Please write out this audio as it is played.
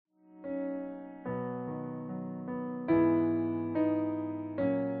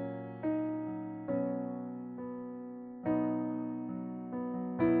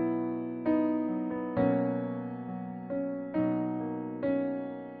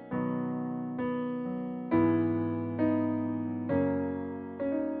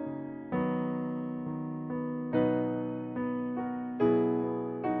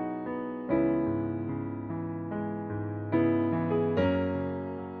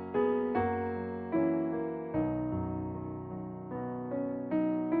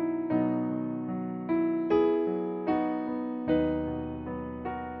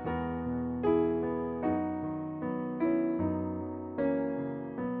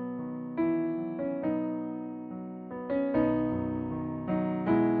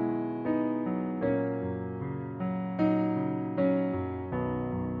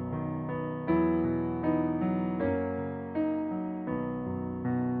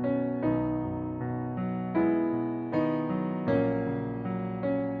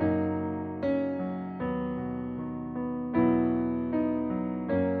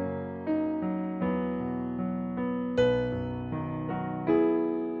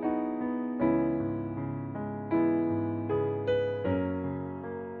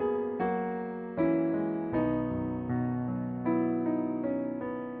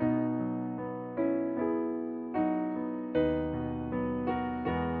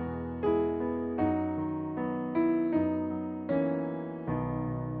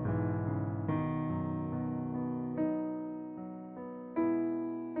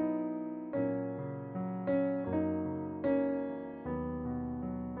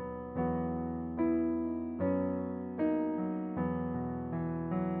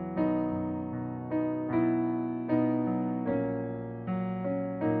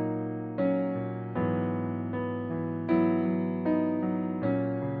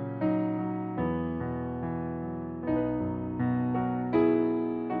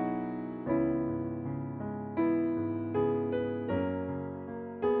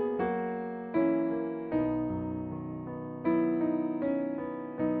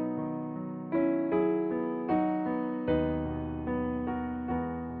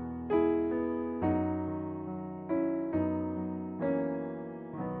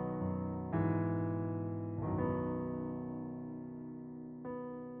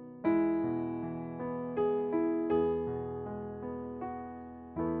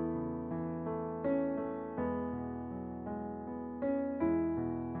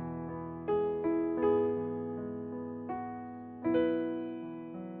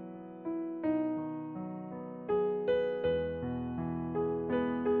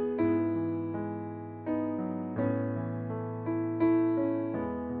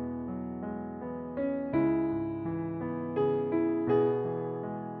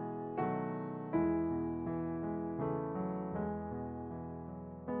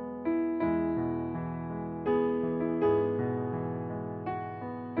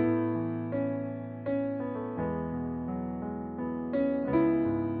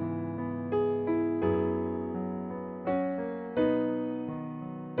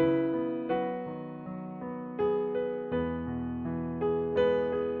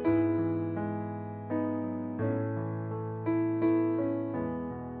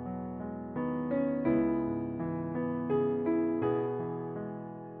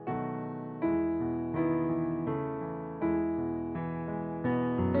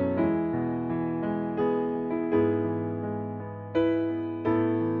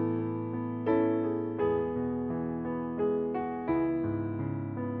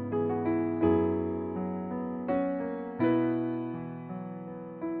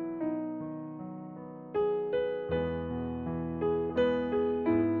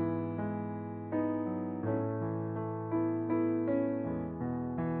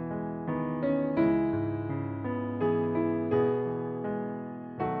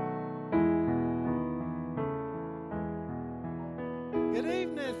Good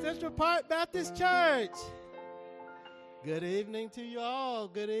evening, Central Park Baptist Church. Good evening to you all.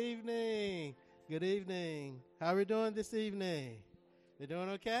 Good evening. Good evening. How are we doing this evening? You doing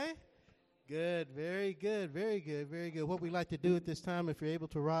okay? Good. Very good. Very good. Very good. What we like to do at this time, if you're able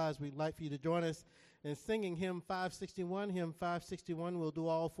to rise, we'd like for you to join us in singing hymn 561. Hymn 561, we'll do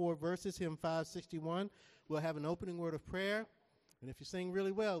all four verses. Hymn 561, we'll have an opening word of prayer. And if you sing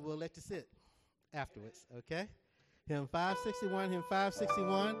really well, we'll let you sit afterwards, okay? Hymn 561, hymn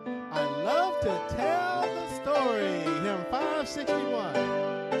 561. I love to tell the story. Hymn 561.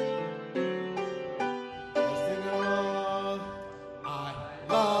 Sing along. I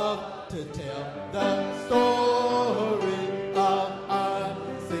love to tell the story of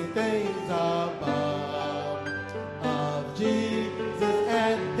unseen things above, of Jesus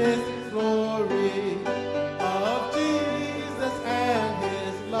and his glory, of Jesus and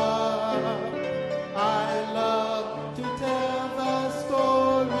his love. I love to tell the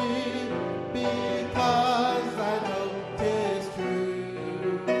story because I know 'tis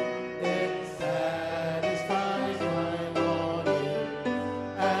true. It satisfies my longing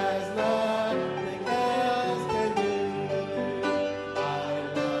as nothing else can do. I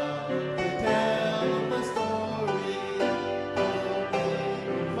love to tell the story,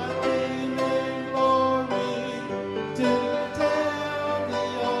 proclaim my name in glory, to tell the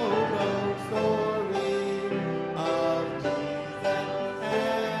old story of Jesus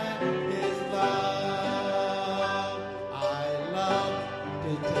and his love. I love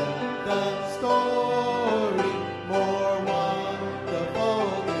to tell the story, more wonderful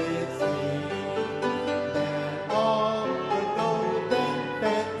it seems than all the golden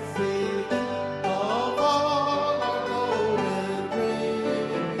fancies of all our golden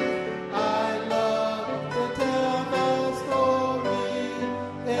dreams. I love to tell the story,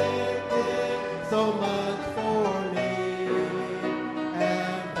 it is so much for me,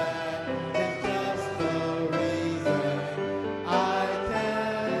 and that is just the reason I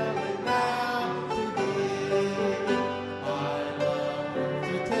tell it now to thee. I love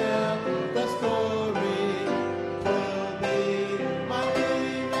to tell the story, 'twill be my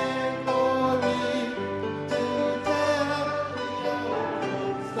name and glory, to tell the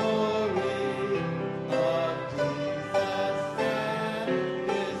old story of Jesus and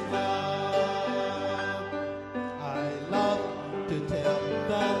his love. I love to tell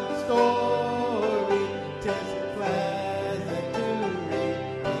the story, 'tis pleasant to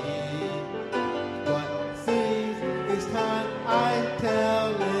repeat what seems each time I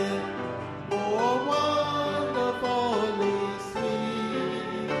tell it more wonderfully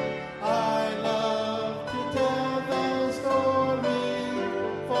sweet. I love to tell the story,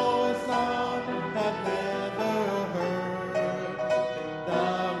 for some have never heard the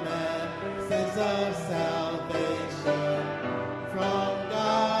message of salvation from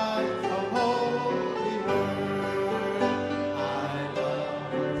God's holy word. I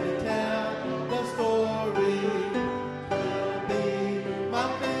love to tell the story, will be my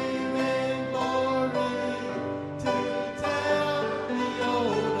fame and glory, to tell the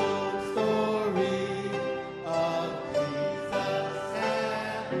old story of Jesus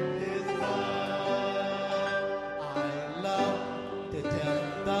and his love. I love to tell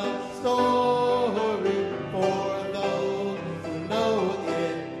the story for those who know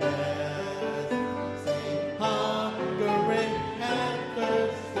it best, say hungering and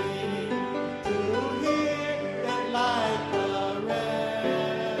thirsting to hear it like the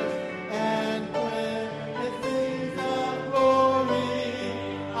rest. And when it sings of glory,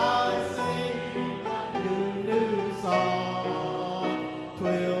 I sing a new song.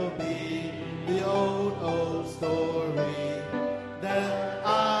 'Twill be the old story that I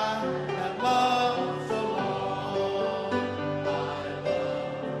have loved so long. I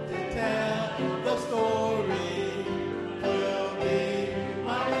love to tell the story, 'twill be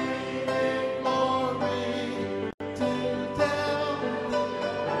my name and glory, to tell the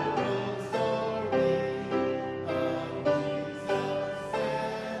old story of Jesus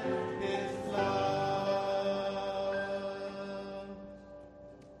and his love.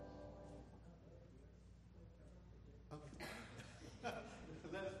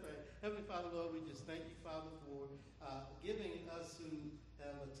 Let us pray. Heavenly Father, Lord, we just thank you, Father, for giving us who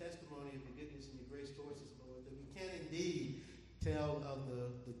have a testimony of your goodness and your grace towards us, Lord, that we can indeed tell of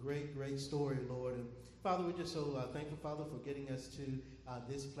the great, great story, Lord. And Father, we're just so thankful, Father, for getting us to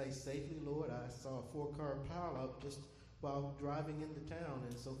this place safely, Lord. I saw a 4-car pileup just while driving into town.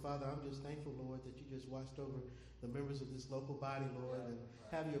 And so, Father, I'm just thankful, Lord, that you just watched over the members of this local body, Lord, and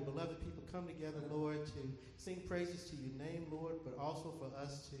have your beloved people come together, Lord, to sing praises to your name, Lord, but also for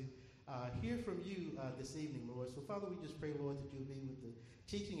us to hear from you this evening, Lord. So, Father, we just pray, Lord, that you'll be with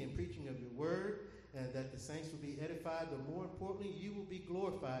teaching and preaching of your word, and that the saints will be edified, but more importantly, you will be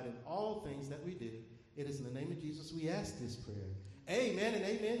glorified in all things that we do. It is in the name of Jesus we ask this prayer. Amen and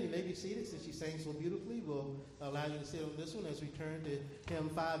amen. You may be seated. Since you sang so beautifully, we'll allow you to sit on this one as we turn to hymn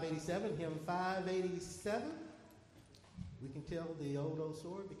 587. Hymn 587. We can tell the old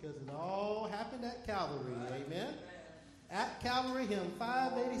story because it all happened at Calvary. Amen. At Calvary, hymn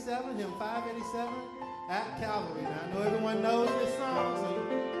 587, hymn 587, at Calvary. Now, I know everyone knows this song, so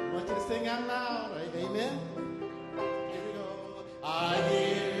I want you to sing out loud. Right? Amen. Here we go. Our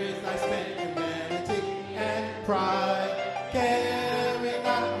years I spent in vanity and pride, caring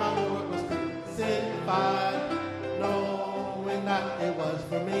not my Lord was crucified, knowing not it was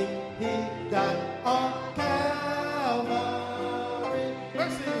for me he died on Calvary.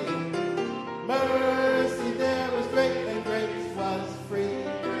 Mercy, mercy, there was great and grace was free.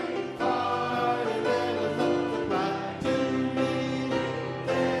 Pardon there was multiplied to me.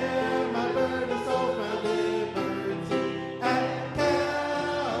 There my burden soul found liberty at Calvary.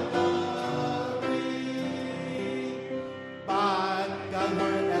 By God's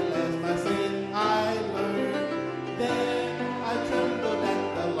word at last my sin I learned. Then I trembled at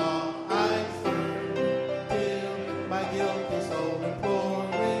the law I spurned, till my guilty soul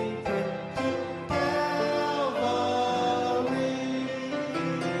imploring turned to Calvary.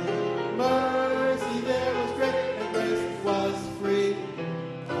 Mercy there was great and grace was free.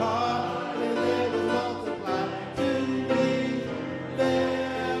 Pardon there was multiplied to me.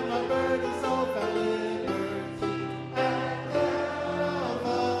 There my burden soul found liberty at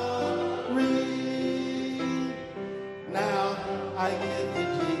Calvary. Now I give to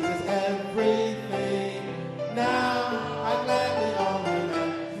Jesus everything. Now I gladly own him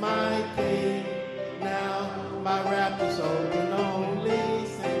as my King. Now my rapture soul can only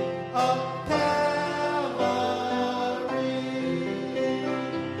sing of Calvary.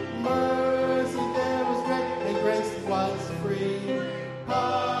 Mercy there was great and grace was free.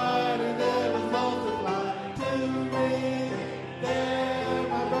 Pardon there was multiplied to me. There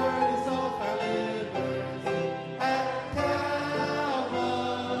my burden soul found liberty at Calvary.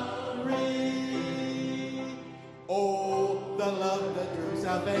 Oh, the love that drew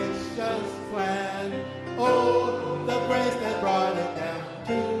salvation's plan. Oh, the grace that brought it down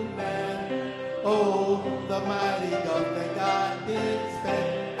to man. Oh, the mighty gulf that God did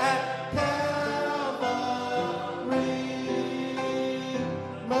spend at Calvary.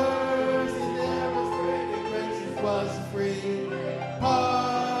 Mercy there was great and grace was free.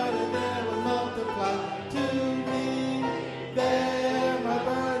 Pardon there was multiplied to me. There my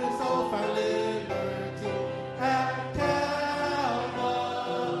burden soul found liberty at Calvary.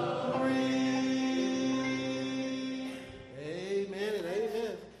 Amen and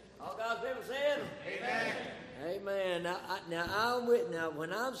amen. All God's people said, Amen. amen. Now,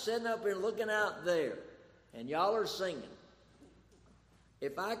 when I'm sitting up here looking out there and y'all are singing,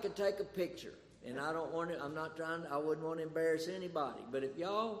 if I could take a picture, and I wouldn't want to embarrass anybody, but if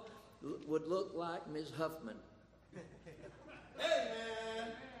y'all would look like Ms. Huffman.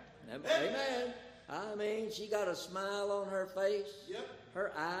 Amen. Amen. I mean, she got a smile on her face. Yep.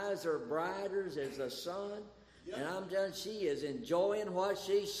 Her eyes are bright as the sun. Yep. And I'm telling you, she is enjoying what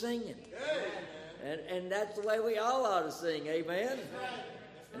she's singing. Amen. And that's the way we all ought to sing. Amen.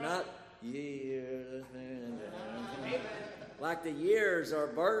 And not years. Like the years are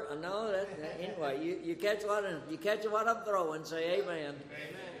burnt. No, anyway, you catch what I'm throwing. Say amen.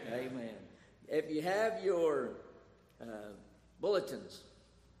 Amen. Amen. If you have your bulletins,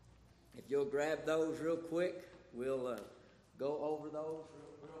 if you'll grab those real quick, we'll go over those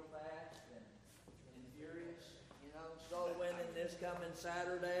real fast and furious. Soul winning this coming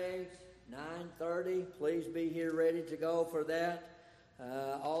Saturday, 9:30. Please be here ready to go for that.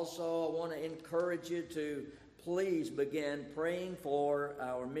 Also, I want to encourage you to please begin praying for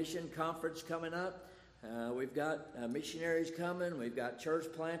our mission conference coming up. We've got missionaries coming. We've got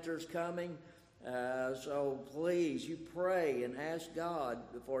church planters coming. So please, you pray and ask God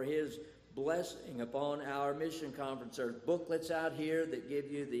for His blessing upon our mission conference. There's booklets out here that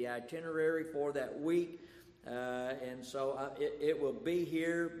give you the itinerary for that week. And so it will be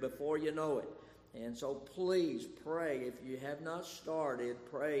here before you know it. And so please pray. If you have not started,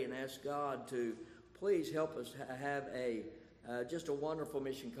 pray and ask God to please help us have just a wonderful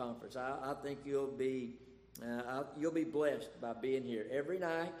mission conference. I think you'll be blessed by being here every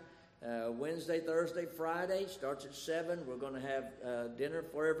night. Wednesday, Thursday, Friday starts at 7. We're going to have dinner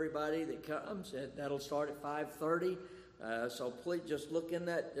for everybody that comes. That'll start at 5:30. So please just look in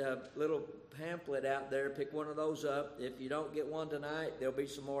that little pamphlet out there. Pick one of those up. If you don't get one tonight, there'll be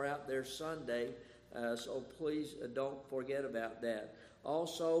some more out there Sunday So please don't forget about that.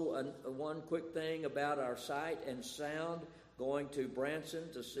 Also, one quick thing about our sight and sound, going to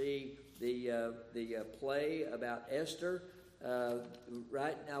Branson to see the play about Esther.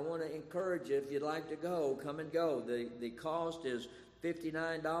 Right now, I want to encourage you, if you'd like to go, come and go. The cost is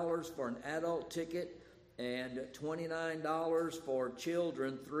 $59 for an adult ticket and $29 for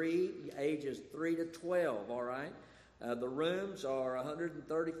children ages 3 to 12, all right? The rooms are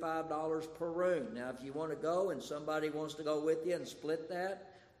 $135 per room. Now, if you want to go and somebody wants to go with you and split that,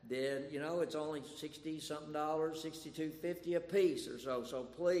 then, it's only $60-something, $62.50 a piece or so. So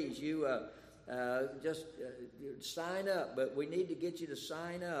please, you just sign up. But we need to get you to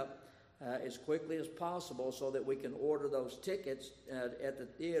sign up as quickly as possible so that we can order those tickets at the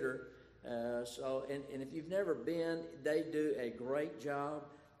theater. And if you've never been, they do a great job.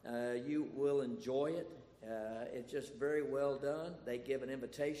 You will enjoy it. It's just very well done. They give an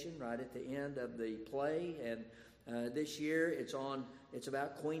invitation right at the end of the play, and this year it's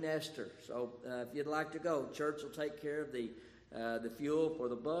about Queen Esther. So if you'd like to go, church will take care of the fuel for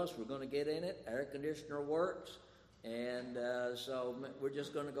the bus. We're going to get in it. Air conditioner works, and so we're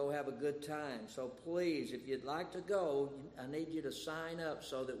just going to go have a good time. So please, if you'd like to go, I need you to sign up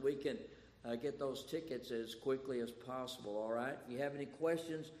so that we can get those tickets as quickly as possible. All right. If you have any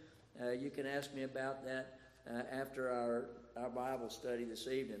questions, you can ask me about that after our Bible study this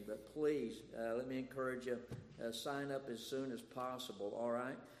evening. But please, let me encourage you, sign up as soon as possible, all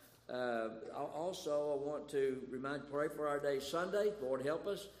right? Also, I want to pray for our day Sunday. Lord, help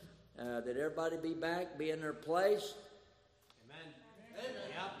us, that everybody be back, be in their place.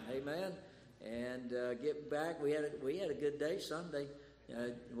 Amen. Amen. And get back. We had a good day Sunday.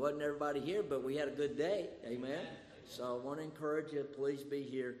 Wasn't everybody here, but we had a good day. Amen. So I want to encourage you, please be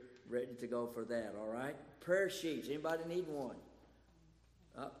here, ready to go for that, all right? Prayer sheets. Anybody need one?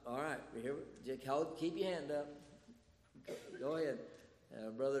 All right. Here, keep your hand up. Go ahead.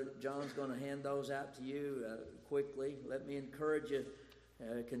 Brother John's going to hand those out to you quickly. Let me encourage you.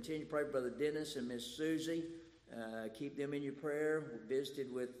 Continue to pray for Brother Dennis and Miss Susie. Keep them in your prayer. We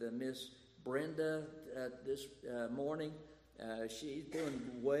visited with Miss Brenda this morning. She's doing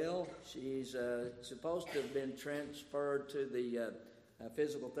well. She's supposed to have been transferred to the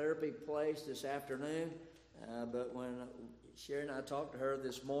physical therapy place this afternoon, but when Sherry and I talked to her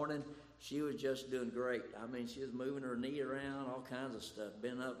this morning, she was just doing great. I mean, she was moving her knee around, all kinds of stuff,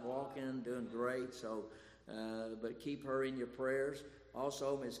 been up walking, doing great. So, but keep her in your prayers.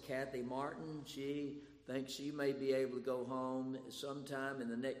 Also, Miss Kathy Martin, she thinks she may be able to go home sometime in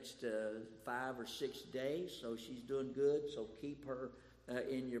the next 5 or 6 days. So she's doing good. So keep her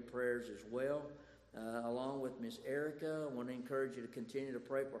in your prayers as well. Along with Miss Erica, I want to encourage you to continue to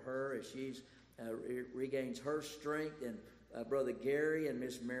pray for her as she's regains her strength, and Brother Gary and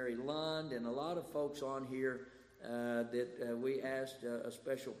Miss Mary Lund, and a lot of folks on here that we asked a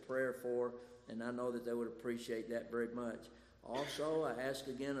special prayer for, and I know that they would appreciate that very much. Also, I ask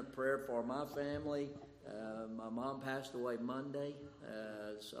again a prayer for my family. My mom passed away Monday,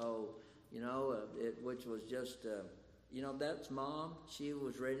 which was just, that's Mom. She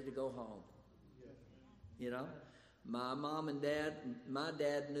was ready to go home. My mom and dad, my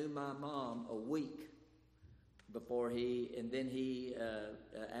dad knew my mom a week before he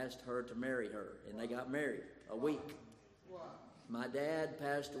asked her to marry her, and they got married a week. Wow. My dad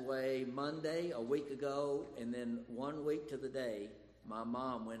passed away Monday a week ago, and then 1 week to the day, my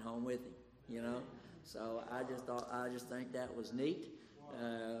mom went home with him, So I just think that was neat.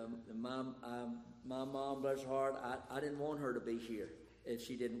 My mom, bless her heart, I didn't want her to be here if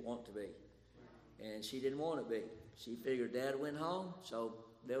she didn't want to be. And she didn't want to be. She figured Dad went home, so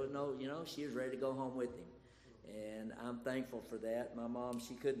there was no, she was ready to go home with him. And I'm thankful for that. My mom,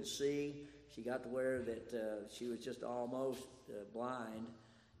 she couldn't see. She got to where that she was just almost blind.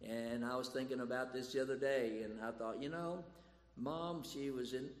 And I was thinking about this the other day, and I thought, Mom, she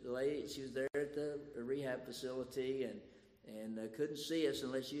was there at the rehab facility, and couldn't see us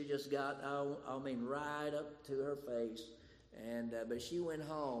unless you just got, right up to her face. And but she went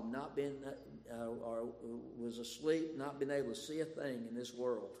home, not been or was asleep, not been able to see a thing in this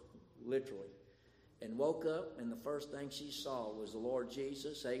world, literally, and woke up, and the first thing she saw was the Lord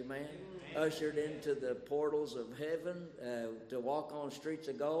Jesus, amen, ushered into the portals of heaven to walk on streets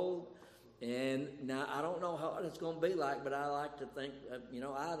of gold. And now I don't know how it's going to be like, but I like to think,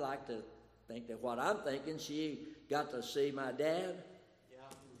 I like to think that what I'm thinking, she got to see my dad.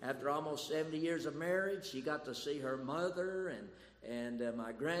 After almost 70 years of marriage, she got to see her mother and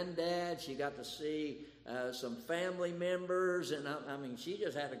my granddad. She got to see some family members, and she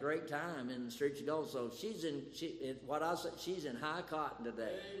just had a great time in the streets of gold. So she's in high cotton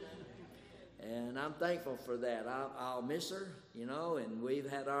today. And I'm thankful for that. I'll miss her, you know, and we've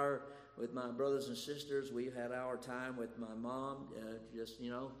had with my brothers and sisters, we've had our time with my mom, just,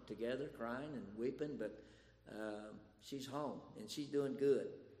 you know, together, crying and weeping, but she's home, and she's doing good.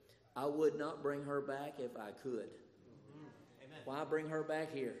 I would not bring her back if I could. Amen. Why bring her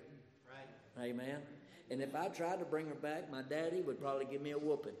back here? Right. Amen. And if I tried to bring her back, my daddy would probably give me a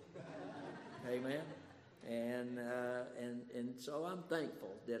whooping. Amen. And so I'm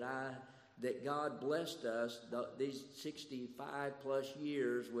thankful that God blessed us these 65 plus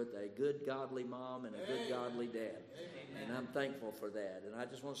years with a good godly mom and a good godly dad. Amen. And I'm thankful for that. And I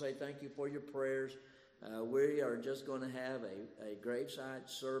just want to say thank you for your prayers. We are just going to have a graveside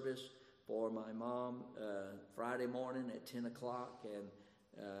service for my mom Friday morning at 10 o'clock. And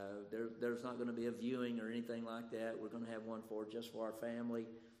there's not going to be a viewing or anything like that. We're going to have one just for our family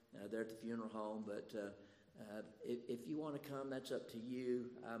there at the funeral home. But if you want to come, that's up to you.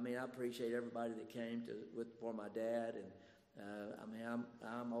 I mean, I appreciate everybody that came for my dad, and I mean,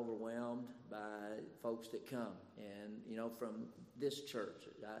 I'm overwhelmed by folks that come, and you know, from this church,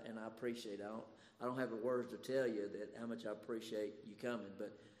 and I appreciate it. I don't have the words to tell you that how much I appreciate you coming,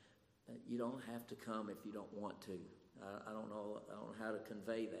 but you don't have to come if you don't want to. I don't know how to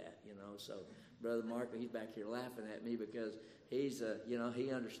convey that, you know. So, Brother Mark, he's back here laughing at me because he's, you know,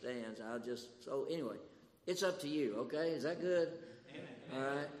 he understands. So anyway. It's up to you, okay? Is that good? Amen. All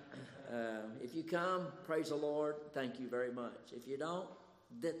right. If you come, praise the Lord. Thank you very much. If you don't,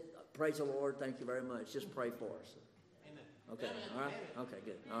 praise the Lord. Thank you very much. Just pray for us. Amen. Okay. All right. Okay.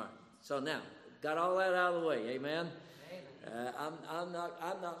 Good. All right. So now, got all that out of the way. Amen. I'm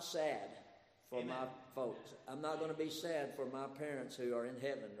not sad for Amen. my folks. I'm not going to be sad for my parents who are in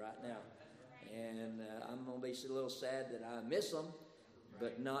heaven right now, and I'm going to be a little sad that I miss them,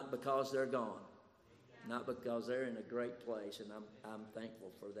 but not because they're gone. Not because they're in a great place, and I'm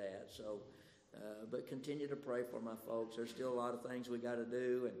thankful for that. So, but continue to pray for my folks. There's still a lot of things we got to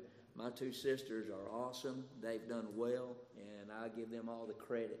do, and my two sisters are awesome. They've done well, and I give them all the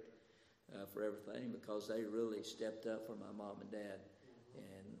credit for everything because they really stepped up for my mom and dad,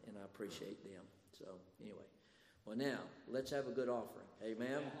 and I appreciate them. So anyway, well now let's have a good offering.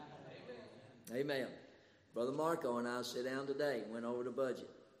 Amen. Amen. Brother Marco and I sat down today and went over the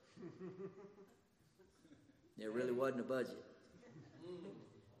budget. There really wasn't a budget.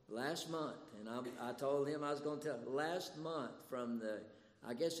 Last month, and I told him I was going to tell him, last month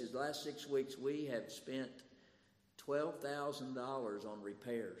I guess his last 6 weeks, we have spent $12,000 on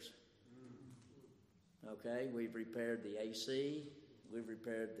repairs. Okay, we've repaired the AC, we've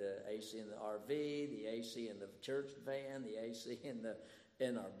repaired the AC in the RV, the AC in the church van, the AC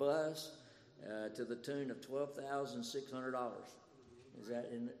in our bus, to the tune of $12,600. Is that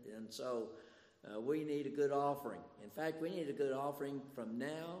and so. We need a good offering. In fact, we need a good offering from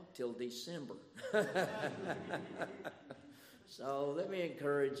now till December. So let me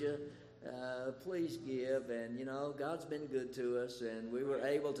encourage you. Please give. And, you know, God's been good to us, and we were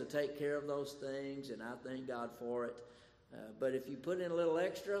able to take care of those things, and I thank God for it. But if you put in a little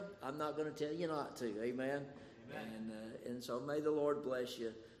extra, I'm not going to tell you not to. Amen? And so may the Lord bless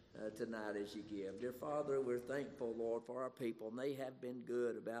you tonight as you give. Dear Father, we're thankful, Lord, for our people, and they have been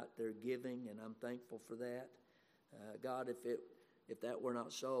good about their giving, and I'm thankful for that. God, if that were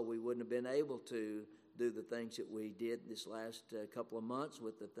not so, we wouldn't have been able to do the things that we did this last couple of months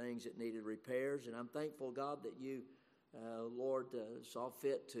with the things that needed repairs, and I'm thankful, God, that you, Lord, saw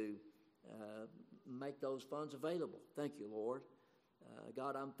fit to make those funds available. Thank you, Lord.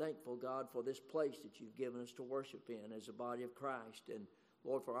 God, I'm thankful, God, for this place that you've given us to worship in as a body of Christ, and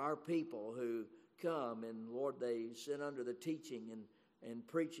Lord, for our people who come and, Lord, they sit under the teaching and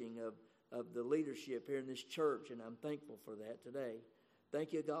preaching of the leadership here in this church, and I'm thankful for that today.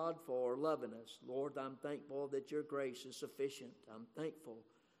 Thank you, God, for loving us. Lord, I'm thankful that your grace is sufficient. I'm thankful,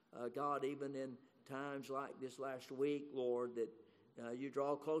 God, even in times like this last week, Lord, that you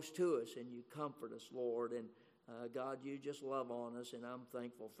draw close to us and you comfort us, Lord, and God, you just love on us, and I'm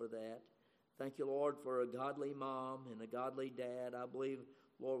thankful for that. Thank you, Lord, for a godly mom and a godly dad. I believe,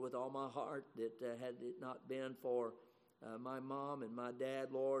 Lord, with all my heart that had it not been for my mom and my dad,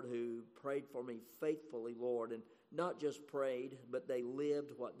 Lord, who prayed for me faithfully, Lord, and not just prayed, but they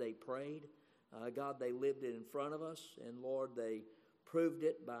lived what they prayed. God, they lived it in front of us, and Lord, they proved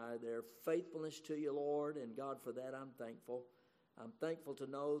it by their faithfulness to you, Lord, and God, for that I'm thankful. I'm thankful to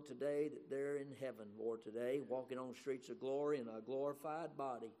know today that they're in heaven, Lord, today, walking on streets of glory in a glorified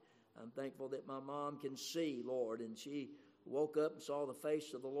body. I'm thankful that my mom can see, Lord, and she woke up and saw the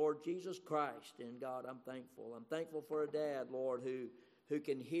face of the Lord Jesus Christ. And God, I'm thankful. I'm thankful for a dad, Lord, who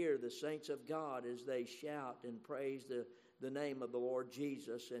can hear the saints of God as they shout and praise the name of the Lord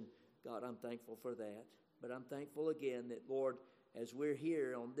Jesus. And God, I'm thankful for that. But I'm thankful again that, Lord, as we're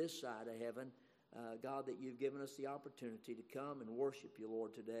here on this side of heaven, God, that you've given us the opportunity to come and worship you,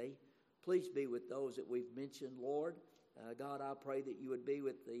 Lord, today. Please be with those that we've mentioned, Lord. God, I pray that you would be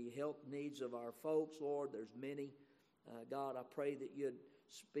with the health needs of our folks, Lord. There's many. God, I pray that you'd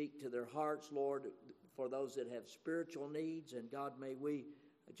speak to their hearts, Lord, for those that have spiritual needs. And God, may we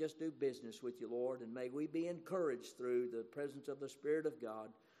just do business with you, Lord, and may we be encouraged through the presence of the Spirit of God.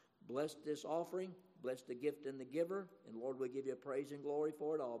 Bless this offering, bless the gift and the giver, and Lord, we give you praise and glory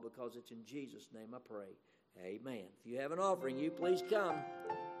for it all, because it's in Jesus' name I pray. Amen. If you have an offering, you please come.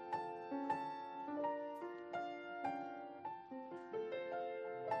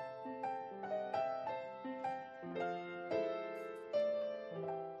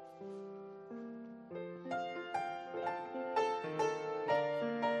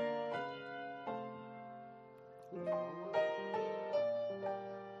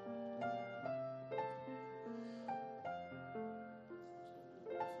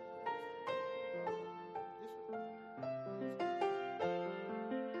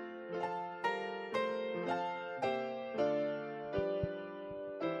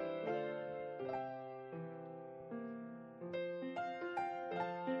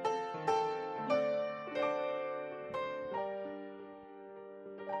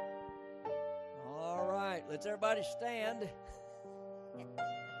 Let's everybody stand.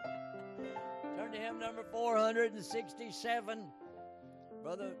 Turn to hymn number 467.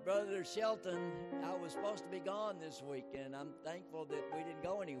 Brother Shelton, I was supposed to be gone this week, and I'm thankful that we didn't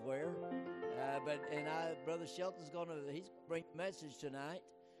go anywhere. Brother Shelton's he's bring a message tonight.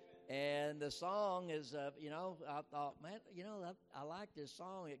 And the song is, I thought, man, I like this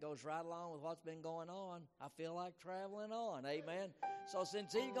song. It goes right along with what's been going on. I feel like traveling on. Amen. So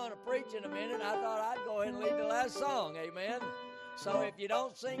since he's going to preach in a minute, I thought I'd go ahead and lead the last song. Amen. So if you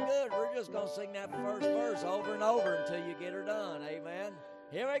don't sing good, we're just going to sing that first verse over and over until you get her done. Amen.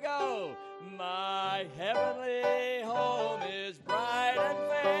 Here we go. My heavenly home is bright and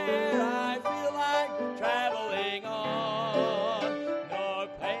fair. I feel like traveling on. No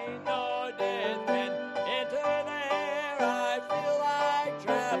pain, no death can enter there. I feel like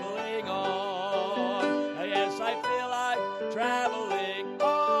traveling on. Yes, I feel like traveling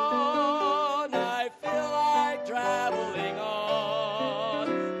on. I feel like traveling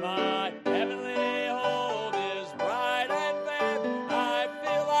on. My heavenly home is bright and fair. I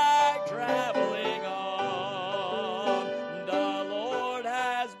feel like traveling on. The Lord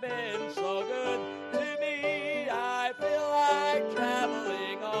has been so good to me. I feel like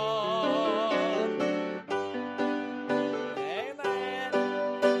traveling on. Amen.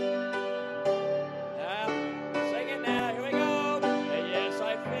 Sing it now. Here we go. Yes,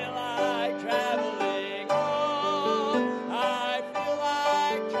 I feel like traveling on. I feel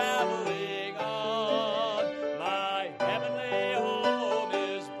like traveling on. My heavenly home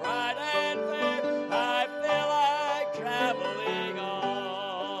is bright and fair. I feel like traveling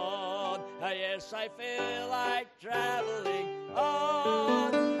on. Yes, I feel like traveling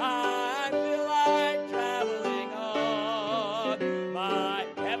on. I feel like traveling on. My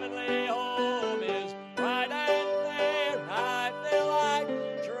heavenly home is bright and fair. I feel like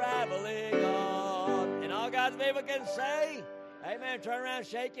traveling on. And all God's people can say, amen. Turn around,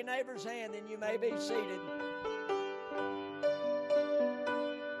 shake your neighbor's hand, and you may be seated.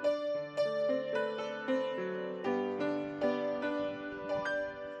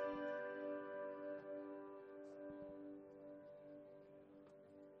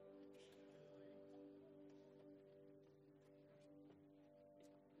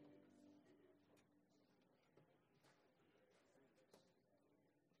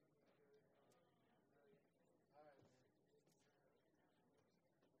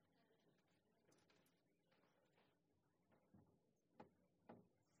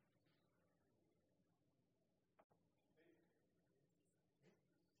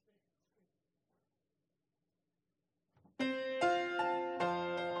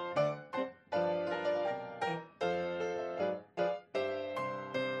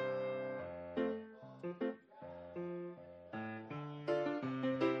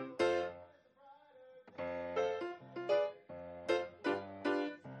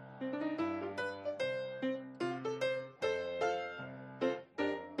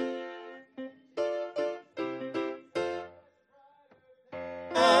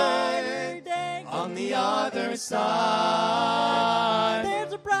 On the other side,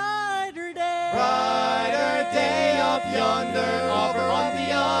 there's a brighter day. Brighter day up yonder, over on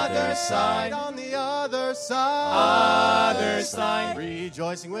the other side, on the other other side. Other side.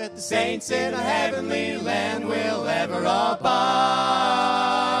 Rejoicing with the Saints in a heavenly land will ever abide.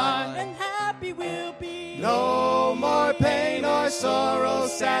 And happy we'll be. No more pain or sorrow,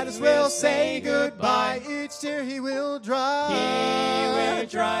 sadness will say goodbye. Each tear he will dry. He will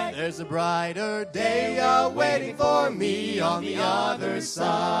dry. There's a brighter day awaiting for me on the other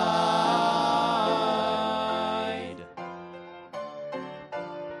side.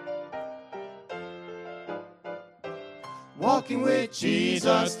 Walking with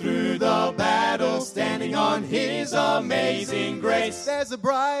Jesus through the battle, standing on his amazing grace. There's a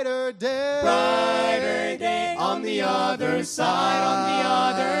brighter day on the other side, on the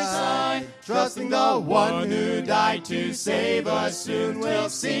other side. Trusting the one who died to save us, soon we'll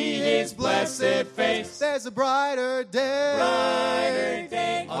see his blessed face. There's a brighter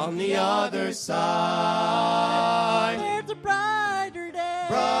day on the other side. There's a brighter day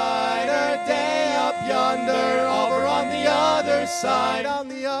up yonder, over on the other side, on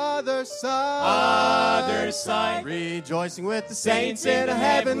the other side. Other side. Rejoicing with the saints in a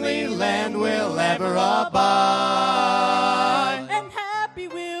heavenly land will ever abide. And happy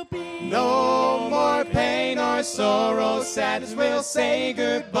we'll be. No more pain or sorrow, sadness will say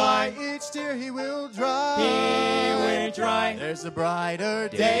goodbye. Each tear he will dry. He will dry. There's a brighter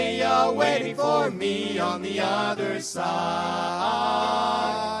day awaiting for me on the other side.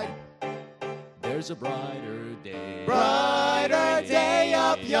 There's a brighter day. Brighter day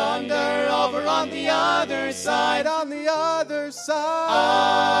up yonder, over on the other side, on the other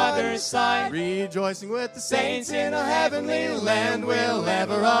side. Other side. Rejoicing with the saints in a heavenly land will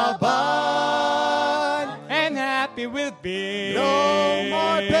ever abide. And happy we'll be. No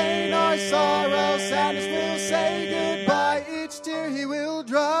more pain or sorrow, sadness will say goodbye. Each tear he will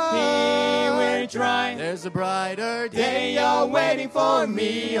dry. He will dry. There's a brighter day awaiting for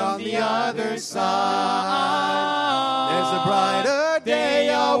me on the other side. There's a brighter day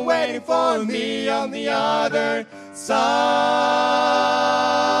awaiting for me on the other side.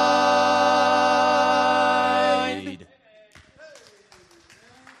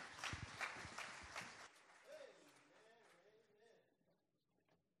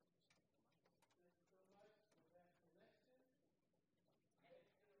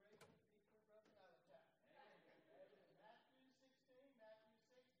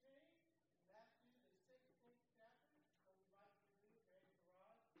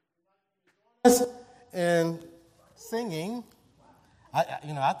 And singing,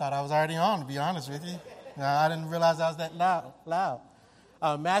 I thought I was already on, to be honest with you. I didn't realize I was that loud.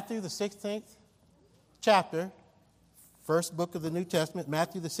 Matthew, the 16th chapter, first book of the New Testament,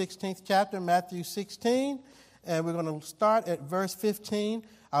 Matthew, the 16th chapter, Matthew 16, and we're going to start at verse 15.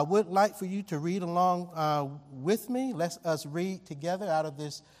 I would like for you to read along with me. Let us read together out of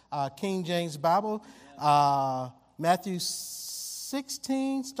this King James Bible. Matthew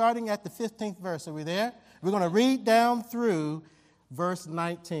 16, starting at the 15th verse. Are we there? We're going to read down through verse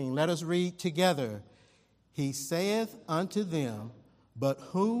 19. Let us read together. He saith unto them, But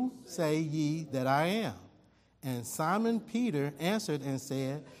whom say ye that I am? And Simon Peter answered and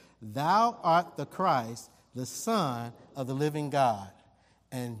said, Thou art the Christ, the Son of the living God.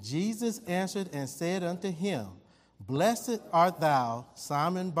 And Jesus answered and said unto him, Blessed art thou,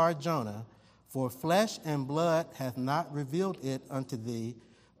 Simon Bar-Jonah, for flesh and blood hath not revealed it unto thee,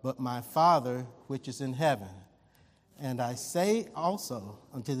 but my Father which is in heaven. And I say also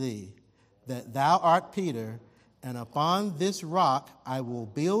unto thee, that thou art Peter, and upon this rock I will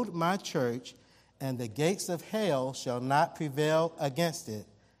build my church, and the gates of hell shall not prevail against it.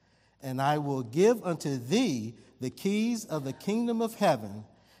 And I will give unto thee the keys of the kingdom of heaven,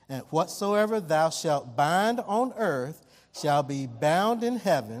 and whatsoever thou shalt bind on earth shall be bound in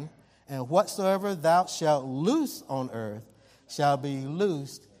heaven, and whatsoever thou shalt loose on earth shall be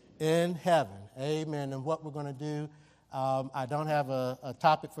loosed in heaven. Amen. And what we're going to do, I don't have a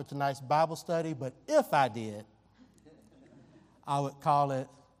topic for tonight's Bible study, but if I did, I would call it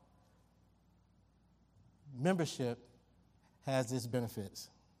Membership Has Its Benefits.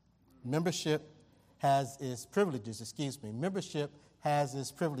 Membership has its privileges, Membership has its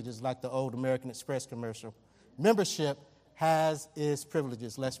privileges, like the old American Express commercial. Membership has its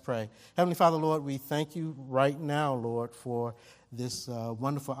privileges. Let's pray. Heavenly Father, Lord, we thank you right now, Lord, for this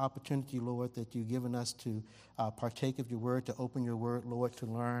wonderful opportunity, Lord, that you've given us to partake of your word, to open your word, Lord, to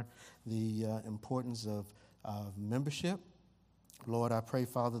learn the importance of membership. Lord, I pray,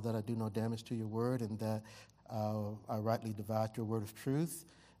 Father, that I do no damage to your word, and that I rightly divide your word of truth,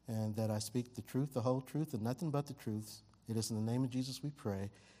 and that I speak the truth, the whole truth, and nothing but the truth. It is in the name of Jesus we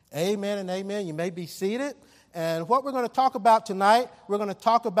pray. Amen and amen. You may be seated. And what we're going to talk about tonight, we're going to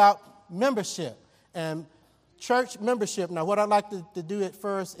talk about membership. And church membership, now what I'd like to do at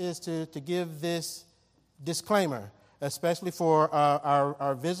first is to give this disclaimer, especially for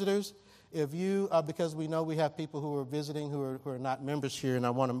our visitors. If you, because we know we have people who are visiting who are not members here, and I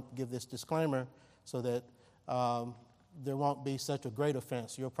want to give this disclaimer so that there won't be such a great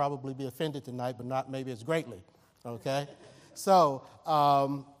offense. You'll probably be offended tonight, but not maybe as greatly, okay? So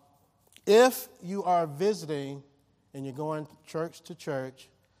if you are visiting and you're going church to church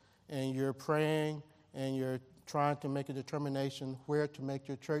and you're praying and you're trying to make a determination where to make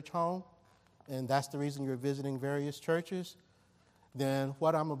your church home, and that's the reason you're visiting various churches, then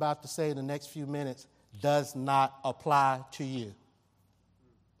what I'm about to say in the next few minutes does not apply to you.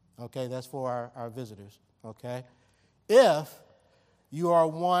 Okay, that's for our visitors, okay? If you are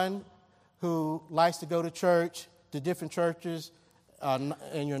one who likes to go to church, to different churches, and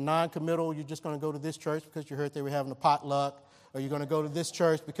you're non-committal, you're just going to go to this church because you heard they were having a potluck, or you're going to go to this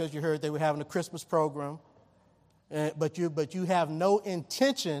church because you heard they were having a Christmas program, but you have no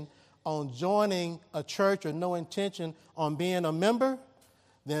intention on joining a church or no intention on being a member,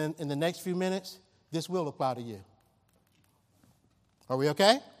 then in the next few minutes, this will apply to you. Are we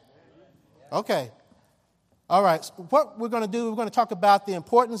okay? Okay. All right. So what we're going to do, we're going to talk about the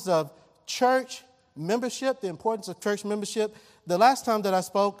importance of church membership, the importance of church membership. The last time that I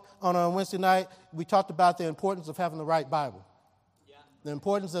spoke on a Wednesday night, we talked about the importance of having the right Bible. The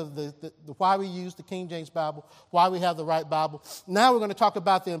importance of the why we use the King James Bible, why we have the right Bible. Now we're going to talk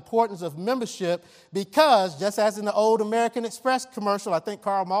about the importance of membership because, just as in the old American Express commercial, I think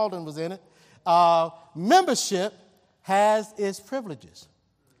Carl Malden was in it, membership has its privileges.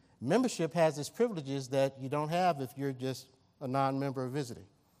 Membership has its privileges that you don't have if you're just a non-member visiting.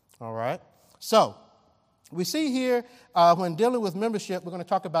 All right? So, we see here, when dealing with membership, we're going to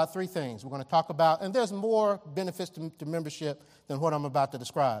talk about three things. We're going to talk about, and there's more benefits to membership than what I'm about to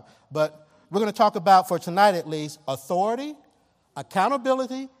describe. But we're going to talk about, for tonight at least, authority,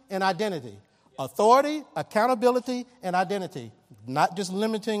 accountability, and identity. Authority, accountability, and identity. Not just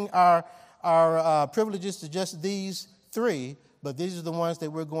limiting our privileges to just these three, but these are the ones that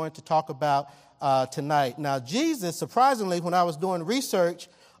we're going to talk about tonight. Now, Jesus, surprisingly, when I was doing research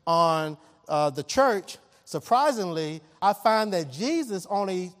on the church, surprisingly, I find that Jesus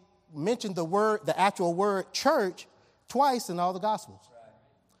only mentioned the actual word church twice in all the Gospels.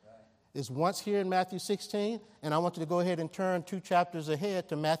 Right. It's once here in Matthew 16, and I want you to go ahead and turn 2 chapters ahead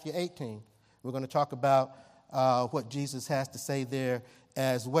to Matthew 18. We're going to talk about what Jesus has to say there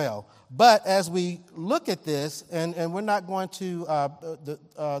as well. But as we look at this, and we're not going to,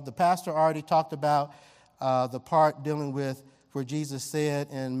 the pastor already talked about the part dealing with where Jesus said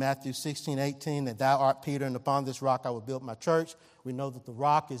in Matthew 16:18 that thou art Peter, and upon this rock I will build my church. We know that the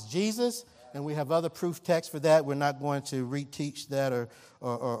rock is Jesus, and we have other proof texts for that. We're not going to reteach that or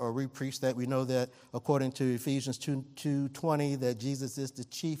re-preach that. We know that according to Ephesians 2:20 that Jesus is the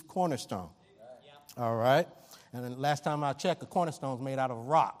chief cornerstone. All right? And then last time I checked, the cornerstone is made out of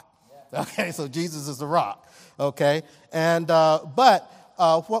rock. Okay, so Jesus is the rock. Okay? And but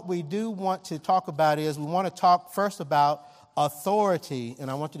what we do want to talk about is we want to talk first about authority,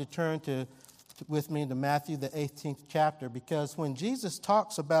 and I want you to turn with me to Matthew, the 18th chapter, because when Jesus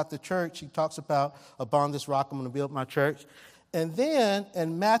talks about the church, he talks about, upon this rock I'm going to build my church. And then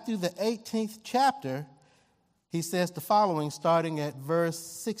in Matthew, the 18th chapter, he says the following, starting at verse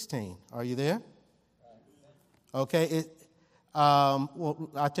 16. Are you there? Okay.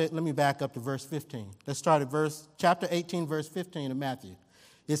 Let me back up to verse 15. Let's start at chapter 18, verse 15 of Matthew.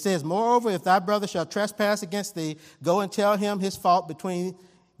 It says, moreover, if thy brother shall trespass against thee, go and tell him his fault between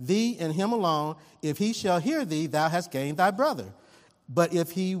thee and him alone. If he shall hear thee, thou hast gained thy brother. But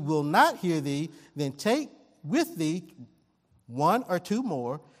if he will not hear thee, then take with thee one or two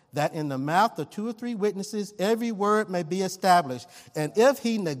more, that in the mouth of 2 or 3 witnesses every word may be established. And if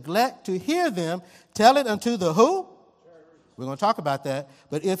he neglect to hear them, tell it unto the who? We're going to talk about that.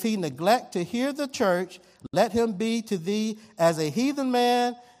 But if he neglect to hear the church, let him be to thee as a heathen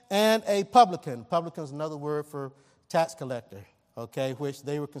man and a publican. Publican is another word for tax collector, okay, which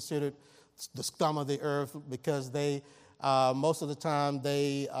they were considered the scum of the earth because they, most of the time,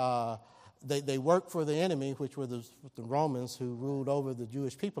 they worked for the enemy, which were the Romans who ruled over the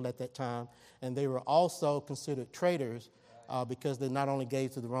Jewish people at that time. And they were also considered traitors because they not only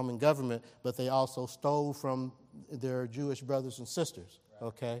gave to the Roman government, but they also stole from their Jewish brothers and sisters,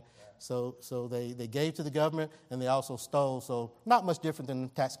 okay? So they gave to the government and they also stole, so not much different than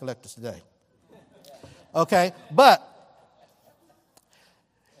tax collectors today. Okay, but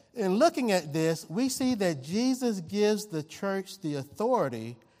in looking at this, we see that Jesus gives the church the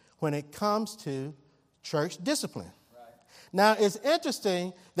authority when it comes to church discipline. Right. Now, it's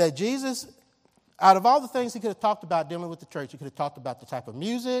interesting that Jesus out of all the things he could have talked about dealing with the church, he could have talked about the type of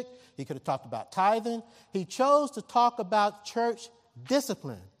music, he could have talked about tithing. He chose to talk about church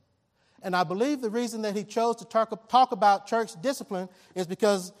discipline. And I believe the reason that he chose to talk about church discipline is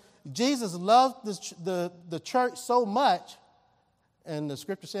because Jesus loved the church so much, and the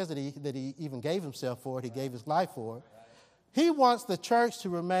scripture says that he even gave himself for it, he gave his life for it. He wants the church to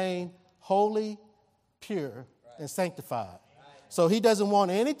remain holy, pure, and sanctified. So he doesn't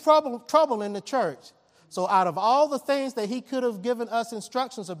want any trouble in the church. So out of all the things that he could have given us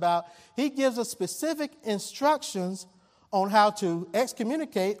instructions about, he gives us specific instructions on how to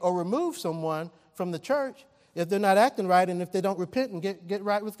excommunicate or remove someone from the church if they're not acting right and if they don't repent and get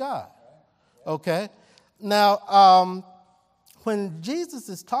right with God. Okay? Now, when Jesus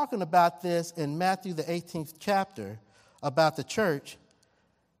is talking about this in Matthew, the 18th chapter, about the church,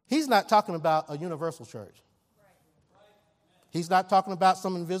 he's not talking about a universal church. He's not talking about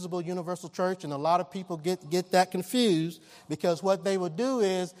some invisible universal church, and a lot of people get that confused because what they would do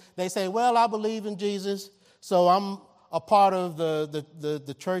is they say, well, I believe in Jesus, so I'm a part of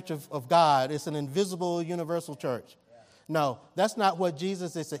the church of God. It's an invisible universal church. No, that's not what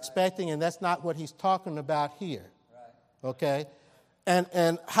Jesus is expecting, and that's not what he's talking about here. Okay?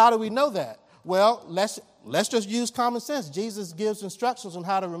 And how do we know that? Well, let's just use common sense. Jesus gives instructions on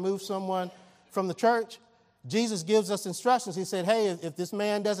how to remove someone from the church. Jesus gives us instructions. He said, hey, if this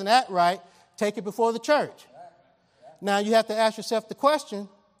man doesn't act right, take it before the church. Now, you have to ask yourself the question,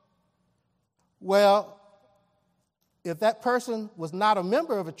 well, if that person was not a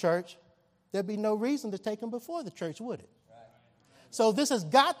member of a church, there'd be no reason to take him before the church, would it? So this has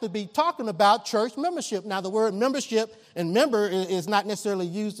got to be talking about church membership. Now, the word membership and member is not necessarily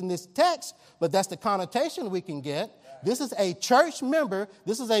used in this text, but that's the connotation we can get. This is a church member.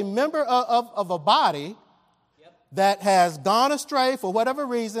 This is a member of a body that has gone astray for whatever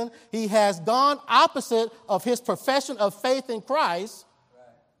reason. He has gone opposite of his profession of faith in Christ.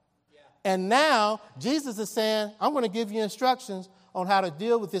 And now Jesus is saying, I'm going to give you instructions on how to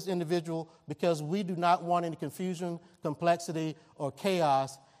deal with this individual because we do not want any confusion, complexity, or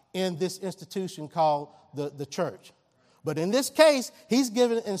chaos in this institution called the church. But in this case, he's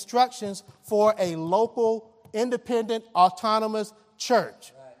given instructions for a local, independent, autonomous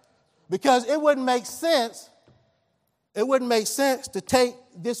church. Because it wouldn't make sense to take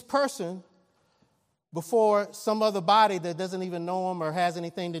this person before some other body that doesn't even know him or has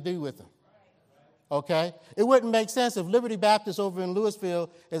anything to do with him. Okay? It wouldn't make sense if Liberty Baptist over in Louisville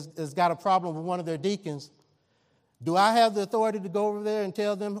has got a problem with one of their deacons. Do I have the authority to go over there and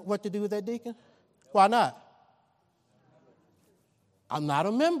tell them what to do with that deacon? Why not? I'm not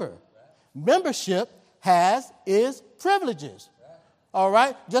a member. Membership is privileges. All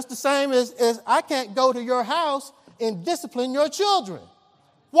right? Just the same as I can't go to your house and discipline your children.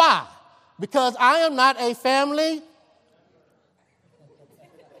 Why? Because I am not a family.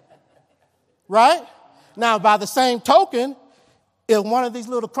 Right? Now, by the same token, if one of these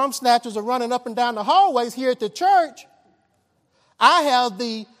little crumb snatchers are running up and down the hallways here at the church, I have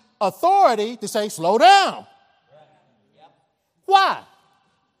the authority to say, slow down. Why?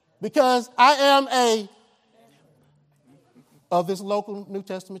 Because I am of this local New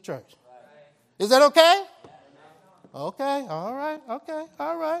Testament church. Is that okay? Okay, all right, okay,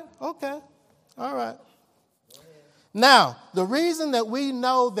 all right, okay, all right. Now, the reason that we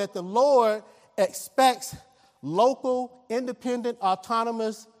know that the Lord expects local, independent,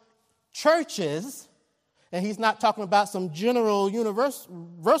 autonomous churches, and he's not talking about some general,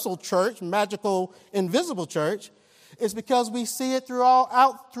 universal church, magical, invisible church, is because we see it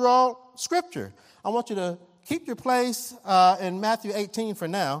throughout Scripture. I want you to keep your place in Matthew 18 for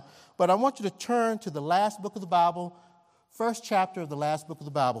now, but I want you to turn to the last book of the Bible, first chapter of the last book of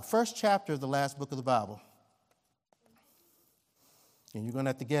the Bible. First chapter of the last book of the Bible. And you're going to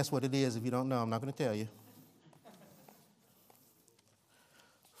have to guess what it is if you don't know. I'm not going to tell you.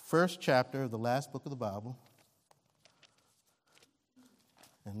 First chapter of the last book of the Bible.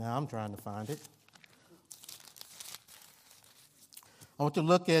 And now I'm trying to find it. I want you to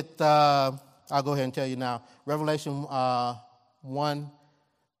look at, I'll go ahead and tell you now, Revelation 1:11.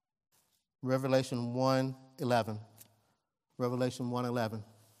 Revelation 1:11.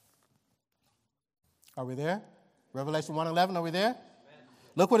 Are we there? Revelation 1:11, are we there?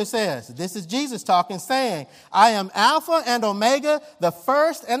 Look what it says. This is Jesus talking, saying, I am Alpha and Omega, the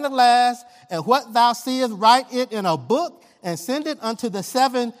first and the last, and what thou seest, write it in a book and send it unto the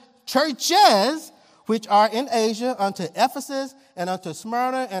 7 churches which are in Asia, unto Ephesus, and unto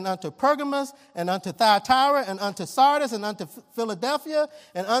Smyrna, and unto Pergamos, and unto Thyatira, and unto Sardis, and unto Philadelphia,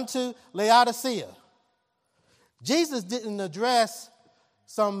 and unto Laodicea. Jesus didn't address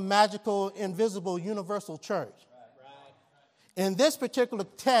some magical, invisible, universal church. In this particular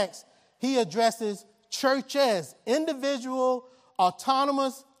text, he addresses churches, individual,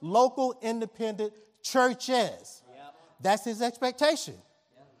 autonomous, local, independent churches. That's his expectation.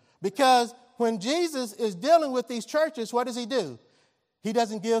 Because when Jesus is dealing with these churches, what does he do? He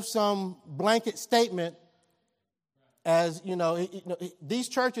doesn't give some blanket statement as, these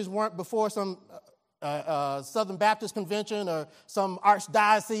churches weren't before some Southern Baptist Convention or some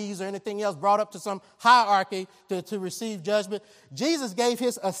archdiocese or anything else brought up to some hierarchy to receive judgment. Jesus gave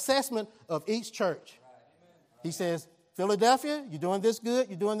his assessment of each church. He says, Philadelphia, you're doing this good,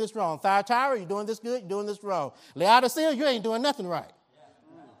 you're doing this wrong. Thyatira, you're doing this good, you're doing this wrong. Laodicea, you ain't doing nothing right.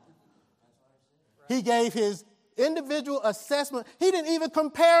 He gave his individual assessment. He didn't even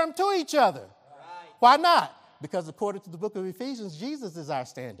compare them to each other. Why not? Because according to the book of Ephesians, Jesus is our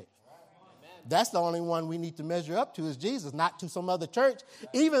standard. That's the only one we need to measure up to is Jesus, not to some other church,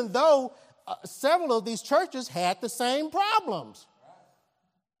 even though several of these churches had the same problems.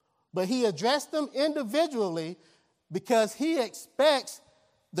 But he addressed them individually because he expects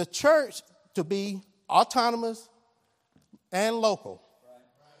the church to be autonomous and local.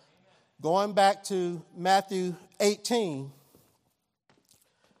 Going back to Matthew 18,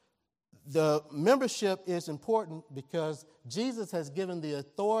 the membership is important because Jesus has given the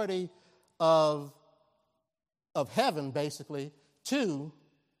authority of heaven, basically, to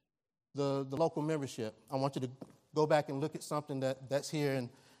the local membership. I want you to go back and look at something that's here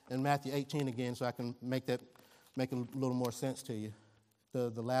in Matthew 18 again so I can make a little more sense to you.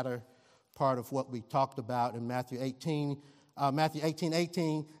 The latter part of what we talked about in Matthew 18. Matthew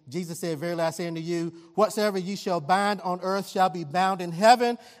 18:18, Jesus said, "Verily I say unto you, whatsoever ye shall bind on earth shall be bound in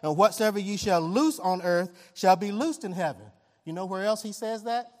heaven, and whatsoever ye shall loose on earth shall be loosed in heaven." You know where else he says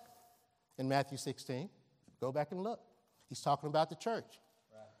that? In Matthew 16. Go back and look. He's talking about the church.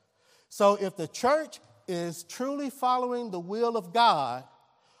 Right. So if the church is truly following the will of God,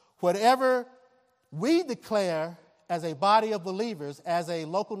 whatever we declare as a body of believers, as a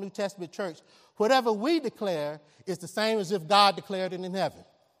local New Testament church, whatever we declare is the same as if God declared it in heaven.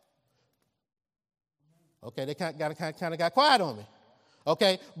 Okay, they kind of got quiet on me.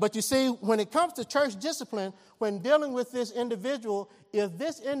 Okay, but you see, when it comes to church discipline, when dealing with this individual, if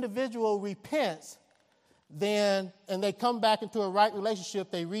this individual repents, then, and they come back into a right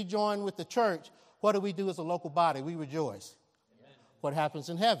relationship, they rejoin with the church, what do we do as a local body? We rejoice. Amen. What happens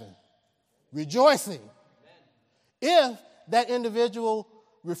in heaven? Rejoicing. Amen. If that individual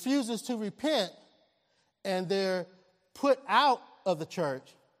refuses to repent and they're put out of the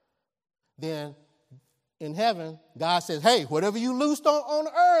church, then in heaven, God says, hey, whatever you loosed on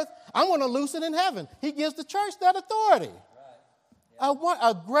earth, I'm going to loose it in heaven. He gives the church that authority. Right. Yeah.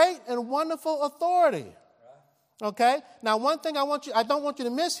 A great and wonderful authority. Right. Okay? Now, one thing I don't want you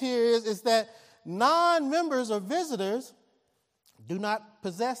to miss here is that non-members or visitors do not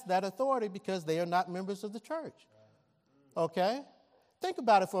possess that authority because they are not members of the church. Right. Okay? Think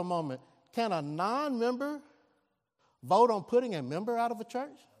about it for a moment. Can a non-member vote on putting a member out of a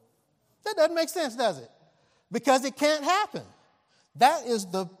church? That doesn't make sense, does it? Because it can't happen. That is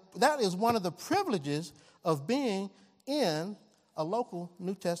one of the privileges of being in a local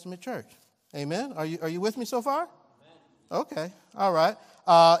New Testament church. Amen? Are you with me so far? Amen. Okay. All right.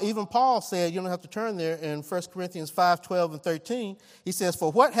 Even Paul said, you don't have to turn there, in 1 Corinthians 5, 12 and 13. He says,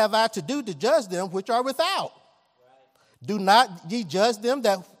 "For what have I to do to judge them which are without? Right. Do not ye judge them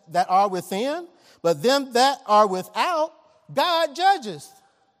that are within, but them that are without, God judges."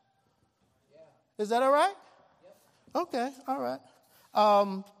 Is that all right? Yep. Okay, all right.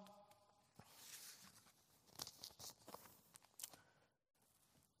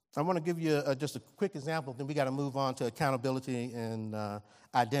 I want to give you just a quick example, then we got to move on to accountability and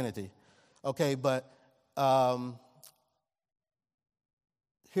identity. Okay, but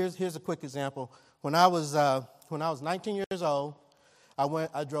here's a quick example. When I was 19 years old,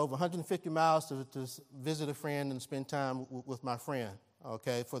 I drove 150 miles to visit a friend and spend time with my friend,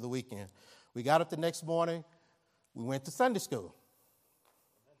 okay, for the weekend. We got up the next morning. We went to Sunday school.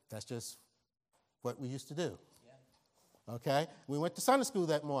 That's just what we used to do. Okay? We went to Sunday school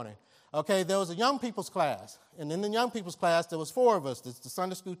that morning. Okay, there was a young people's class. And in the young people's class, there was 4 of us. The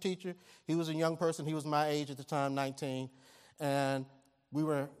Sunday school teacher, he was a young person. He was my age at the time, 19. And we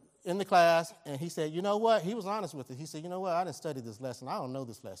were in the class, and he said, you know what? He was honest with it. He said, you know what? I didn't study this lesson. I don't know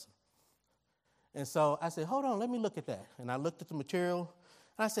this lesson. And so I said, hold on, let me look at that. And I looked at the material,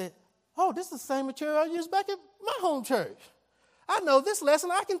 and I said, oh, this is the same material I used back at my home church. I know this lesson.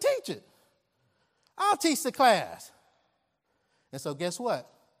 I can teach it. I'll teach the class. And so guess what?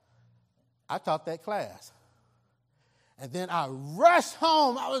 I taught that class. And then I rushed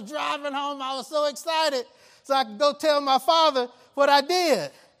home. I was driving home. I was so excited so I could go tell my father what I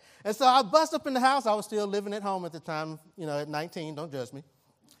did. And so I bust up in the house. I was still living at home at the time, at 19. Don't judge me.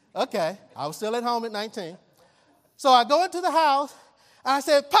 Okay, I was still at home at 19. So I go into the house, and I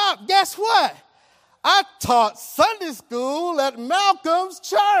said, Pop, guess what? I taught Sunday school at Malcolm's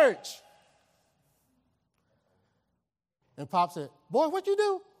church. And Pop said, boy, what'd you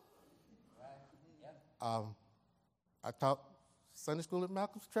do? I taught Sunday school at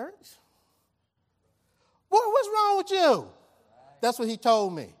Malcolm's church. Boy, what's wrong with you? That's what he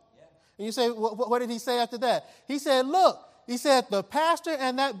told me. And you say, what did he say after that? He said, look, the pastor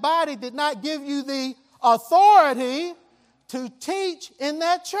and that body did not give you the authority to teach in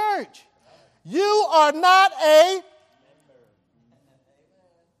that church. You are not a...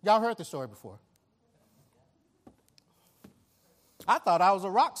 Y'all heard the story before. I thought I was a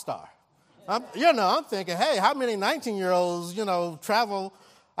rock star. I'm thinking, hey, how many 19-year-olds, travel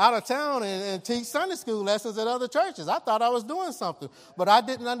out of town and teach Sunday school lessons at other churches? I thought I was doing something. But I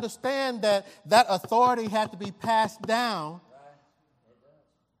didn't understand that authority had to be passed down.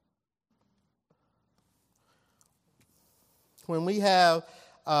 When we have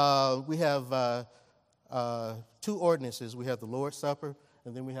two ordinances. We have the Lord's Supper,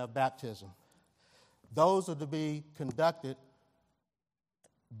 and then we have baptism. Those are to be conducted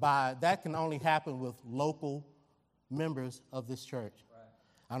that can only happen with local members of this church.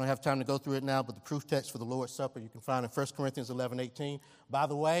 I don't have time to go through it now, but the proof text for the Lord's Supper you can find in 1 Corinthians 11:18. By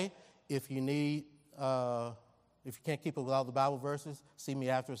the way, if you can't keep it with all the Bible verses, see me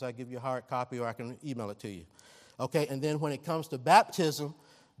afterwards. I'll give you a hard copy, or I can email it to you. Okay, and then when it comes to baptism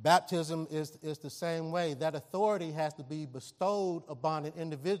is the same way. That authority has to be bestowed upon an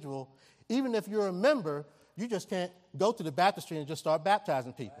individual. Even if you're a member, you just can't go to the baptistry and just start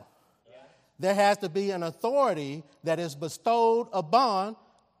baptizing people. There has to be an authority that is bestowed upon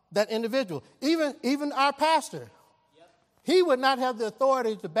that individual. Even our pastor, he would not have the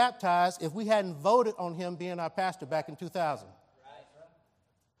authority to baptize if we hadn't voted on him being our pastor back in 2000.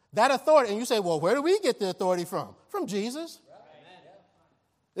 That authority, and you say, well, where do we get the authority from? From Jesus.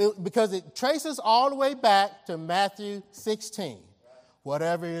 Because it traces all the way back to Matthew 16.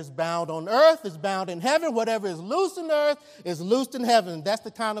 Whatever is bound on earth is bound in heaven. Whatever is loosed in earth is loosed in heaven. That's the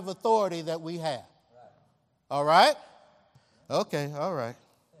kind of authority that we have. All right? Okay, all right.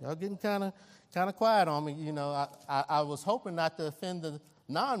 Y'all getting kind of quiet on me. I was hoping not to offend the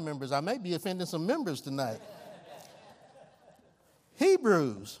non-members. I may be offending some members tonight.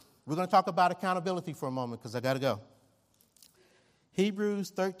 Hebrews. We're going to talk about accountability for a moment because I got to go.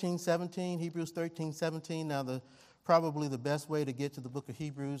 Hebrews 13:17. Now, probably the best way to get to the book of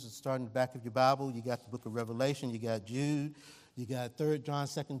Hebrews is starting the back of your Bible. You got the book of Revelation. You got Jude. You got 3 John,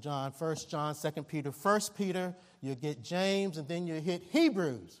 2 John, 1 John, 2 Peter, 1 Peter. You get James, and then you hit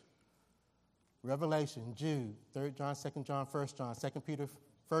Hebrews. Revelation, Jude, 3 John, 2 John, 1 John, 2 Peter,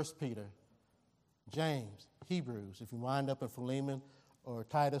 1 Peter, James, Hebrews. If you wind up in Philemon or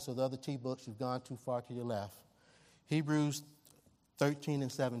Titus or the other T books, you've gone too far to your left. Hebrews 13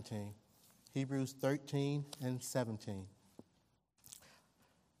 and 17. Hebrews 13 and 17.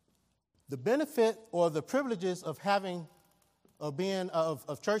 The benefit or the privileges of being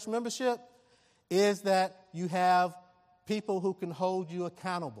church membership is that you have people who can hold you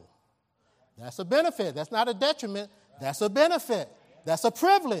accountable. That's a benefit. That's not a detriment. That's a benefit. That's a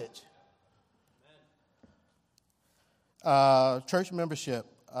privilege. Church membership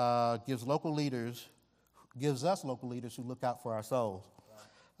gives us local leaders who look out for our souls.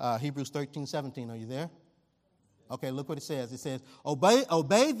 Hebrews 13:17. Are you there? Okay, look what it says. It says,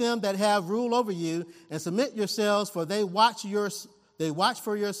 obey them that have rule over you, and submit yourselves, for they watch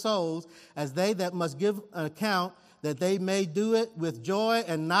for your souls, as they that must give an account, that they may do it with joy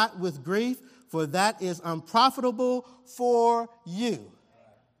and not with grief, for that is unprofitable for you.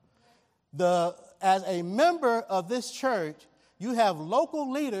 As a member of this church, you have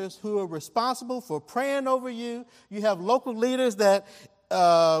local leaders who are responsible for praying over you. You have local leaders that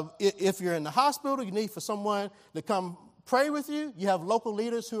if you're in the hospital, you need for someone to come pray with you. You have local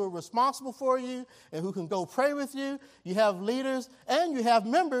leaders who are responsible for you and who can go pray with you. You have leaders and you have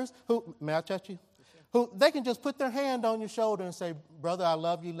members who, may I touch you? Who they can just put their hand on your shoulder and say, brother, I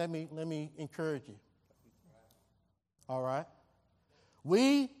love you. Let me encourage you. All right?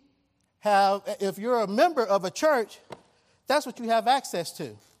 If you're a member of a church, that's what you have access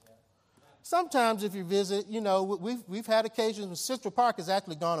to. Sometimes if you visit, we've had occasions when Central Park has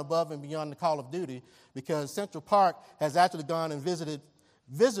actually gone above and beyond the call of duty, because Central Park has actually gone and visited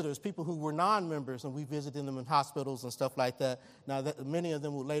visitors, people who were non-members, and we visited them in hospitals and stuff like that. Now, many of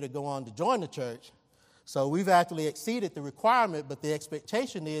them would later go on to join the church, So we've actually exceeded the requirement, but the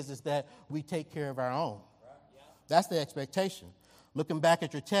expectation is that we take care of our own. That's the expectation. Looking back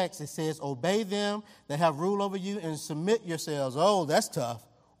at your text, it says, obey them that have rule over you and submit yourselves. Oh, that's tough.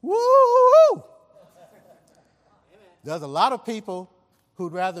 Woo! There's a lot of people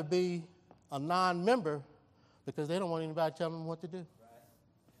who'd rather be a non-member because they don't want anybody telling them what to do.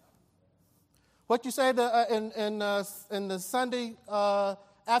 What you say in the Sunday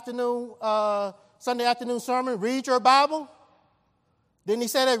afternoon sermon, read your Bible? Didn't he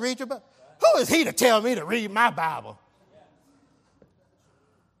say that, read your Bible? Who is he to tell me to read my Bible?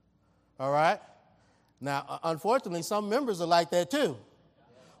 All right? Now, unfortunately, some members are like that too.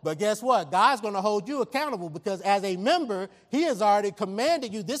 But guess what? God's going to hold you accountable because as a member, he has already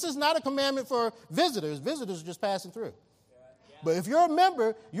commanded you. This is not a commandment for visitors. Visitors are just passing through. But if you're a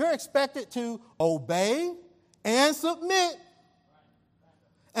member, you're expected to obey and submit.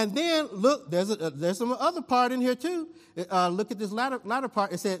 And then, look, there's some other part in here too. Look at this latter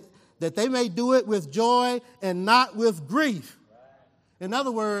part. It said that they may do it with joy and not with grief. In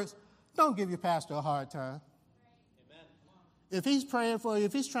other words, don't give your pastor a hard time. If he's praying for you,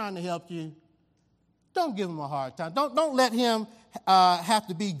 if he's trying to help you, don't give him a hard time. Don't let him have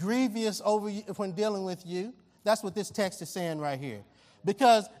to be grievous over you when dealing with you. That's what this text is saying right here.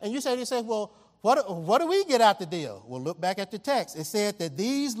 Because, and you say, well, what do we get out the deal? Well, look back at the text. It said that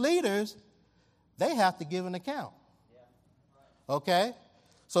these leaders, they have to give an account. Okay?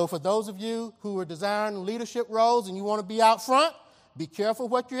 So for those of you who are desiring leadership roles and you want to be out front, be careful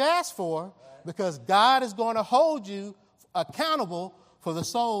what you ask for because God is going to hold you accountable for the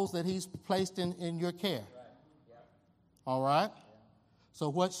souls that he's placed in your care. All right? So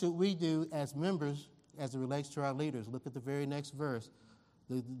what should we do as members as it relates to our leaders? Look at the very next verse.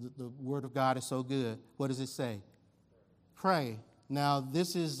 The word of God is so good. What does it say? Pray. Now,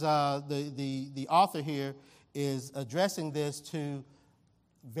 this is the author here is addressing this to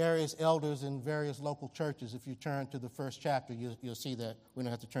various elders in various local churches. If you turn to the first chapter, you'll see that. We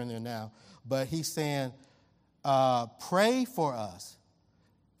don't have to turn there now. But he's saying, pray for us,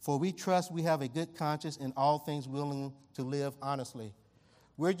 for we trust we have a good conscience in all things, willing to live honestly.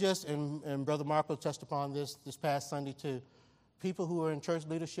 We're just, and Brother Marco touched upon this past Sunday too, people who are in church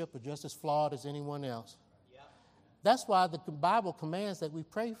leadership are just as flawed as anyone else. Yep. That's why the Bible commands that we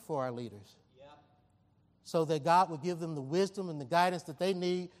pray for our leaders. Yep. So that God will give them the wisdom and the guidance that they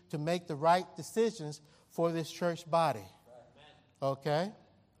need to make the right decisions for this church body. Right. Okay?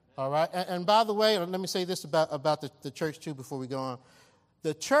 All right? And by the way, let me say this about the church too before we go on.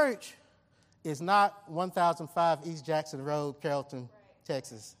 The church is not 1005 East Jackson Road, Carrollton,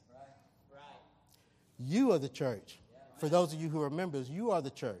 Texas. Right. You are the church. For those of you who are members, you are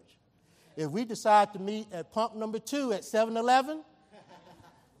the church. If we decide to meet at pump number 2 at 7-Eleven,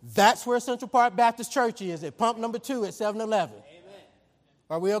 that's where Central Park Baptist Church is, at pump number 2 at 7-Eleven. Amen.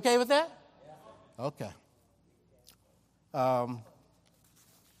 Are we okay with that? Yeah. Okay.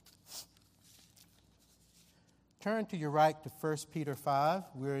 Turn to your right to 1 Peter 5.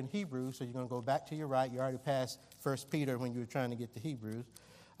 We're in Hebrews, so you're going to go back to your right. You already passed 1 Peter when you were trying to get to Hebrews.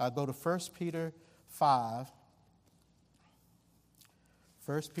 Go to 1 Peter 5.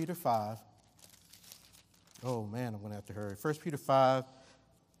 1 Peter 5. Oh, man, I'm going to have to hurry. 1 Peter 5,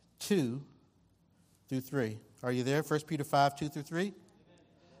 2 through 3. Are you there? 1 Peter 5, 2 through 3?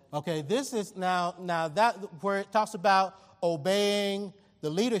 Okay, this is now that where it talks about obeying the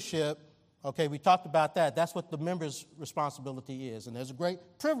leadership. Okay, we talked about that. That's what the member's responsibility is, and there's a great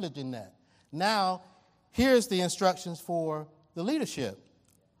privilege in that. Now, here's the instructions for the leadership.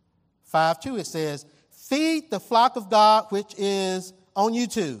 5:2, it says, feed the flock of God which is on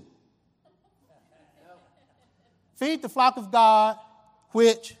YouTube. Feed the flock of God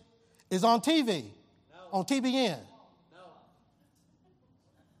which is on TV, on TBN.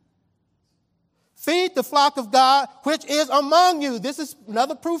 Feed the flock of God which is among you. This is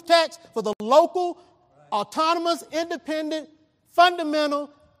another proof text for the local, autonomous, independent,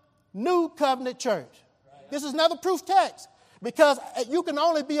 fundamental, new covenant church. This is another proof text because you can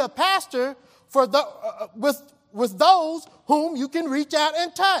only be a pastor for with those whom you can reach out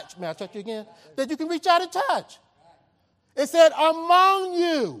and touch. May I touch you again? That you can reach out and touch. It said among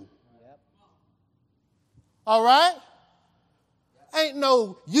you. All right? Ain't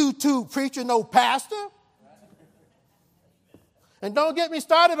no YouTube preacher, no pastor. And don't get me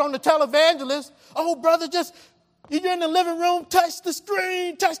started on the televangelist. Oh, brother, just, you're in the living room, touch the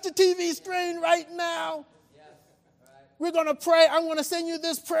screen, touch the TV screen right now. We're going to pray. I'm going to send you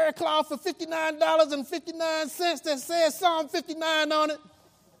this prayer cloth for $59.59 that says Psalm 59 on it.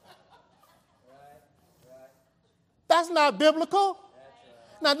 That's not biblical.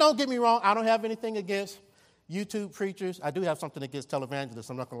 Now, don't get me wrong. I don't have anything against YouTube preachers. I do have something against televangelists.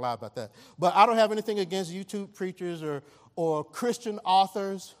 I'm not going to lie about that. But I don't have anything against YouTube preachers or Christian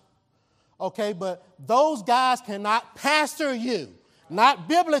authors. Okay, but those guys cannot pastor you, not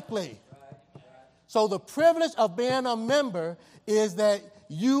biblically. So the privilege of being a member is that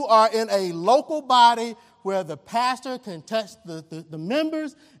you are in a local body where the pastor can touch the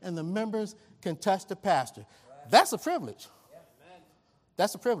members and the members can touch the pastor. That's a privilege.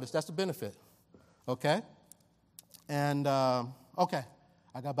 That's a privilege. That's a benefit. Okay? And, okay,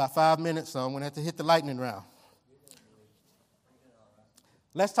 I got about 5 minutes, so I'm going to have to hit the lightning round.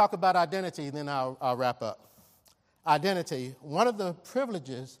 Let's talk about identity, then I'll wrap up. Identity, one of the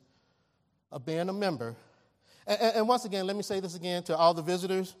privileges of being a member. And once again, let me say this again to all the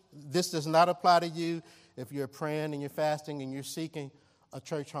visitors. This does not apply to you if you're praying and you're fasting and you're seeking a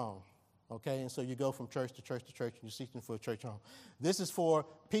church home. Okay, and so you go from church to church to church and you're seeking for a church home. This is for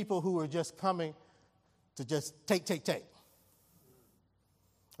people who are just coming to just take.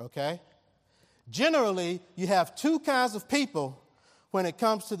 Okay? Generally, you have two kinds of people when it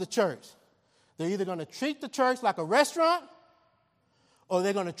comes to the church. They're either going to treat the church like a restaurant or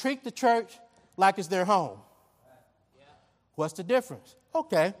they're going to treat the church like it's their home. What's the difference?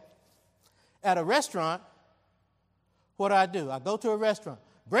 Okay. At a restaurant, what do? I go to a restaurant.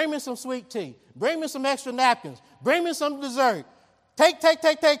 Bring me some sweet tea. Bring me some extra napkins. Bring me some dessert. Take.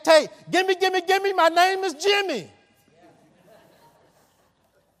 Give me. My name is Jimmy.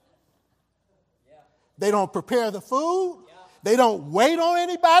 They don't prepare the food. They don't wait on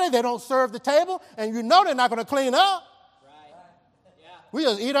anybody. They don't serve the table. And you know they're not going to clean up. We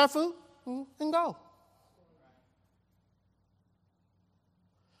just eat our food and go.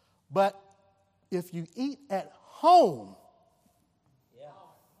 But if you eat at home,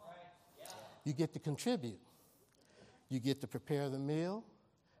 you get to contribute. You get to prepare the meal.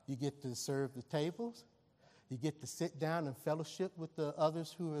 You get to serve the tables. You get to sit down and fellowship with the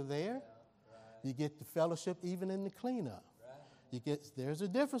others who are there. You get to fellowship even in the cleanup. There's a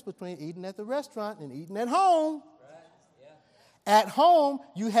difference between eating at the restaurant and eating at home. At home,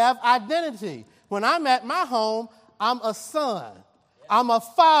 you have identity. When I'm at my home, I'm a son. I'm a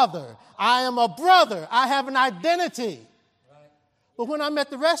father. I am a brother. I have an identity. But when I'm at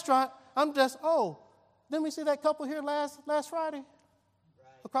the restaurant, I'm just, didn't we see that couple here last Friday?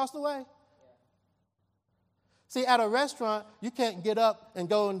 Across the way? See, at a restaurant, you can't get up and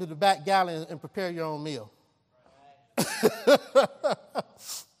go into the back galley and prepare your own meal.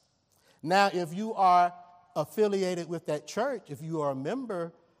 Now, if you are affiliated with that church, if you are a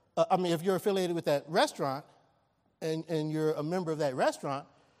member, if you're affiliated with that restaurant and you're a member of that restaurant,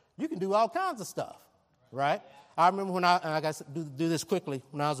 you can do all kinds of stuff, right? I remember when I got to do this quickly,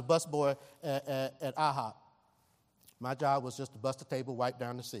 when I was a busboy at IHOP. My job was just to bust the table, wipe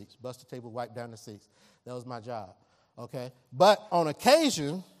down the seats. Bust the table, wipe down the seats. That was my job, okay? But on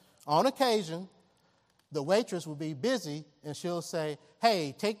occasion, the waitress will be busy and she'll say,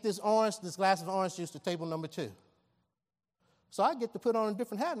 hey, take this glass of orange juice to table number 2. So I get to put on a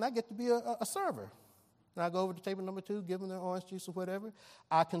different hat and I get to be a server. And I go over to table number 2, give them their orange juice or whatever.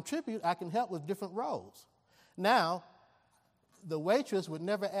 I contribute, I can help with different roles. Now, the waitress would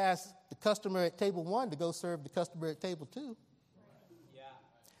never ask the customer at table 1 to go serve the customer at table 2.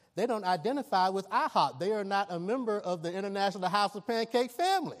 They don't identify with IHOP. They are not a member of the International House of Pancake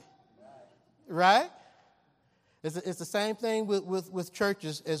family. Right? It's the same thing with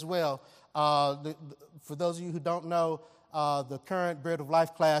churches as well. For those of you who don't know, the current Bread of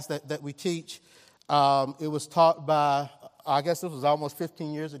Life class that we teach, it was taught by, I guess this was almost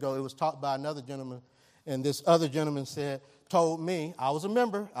 15 years ago, it was taught by another gentleman. And this other gentleman told me, I was a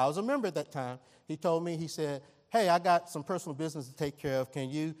member at that time. He told me, he said, hey, I got some personal business to take care of. Can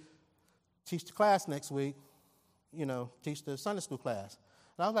you teach the class next week? Teach the Sunday school class.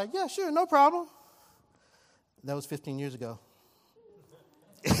 And I was like, yeah, sure, no problem. That was 15 years ago.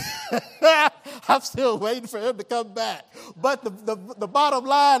 I'm still waiting for him to come back. But the bottom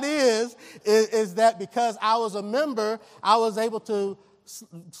line is that because I was a member, I was able to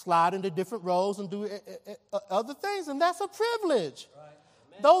slide into different roles and do other things, and that's a privilege.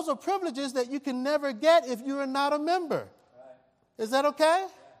 Right. Those are privileges that you can never get if you are not a member. Right. Is that okay?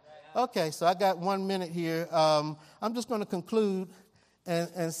 Yeah. Okay, so I got 1 minute here. I'm just going to conclude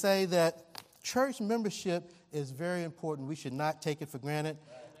and say that church membership is very important. We should not take it for granted.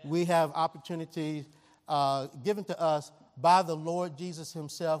 Right. We have opportunities given to us by the Lord Jesus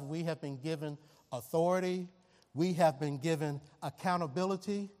himself. We have been given authority. We have been given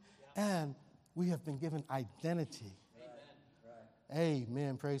accountability, and we have been given identity. Amen.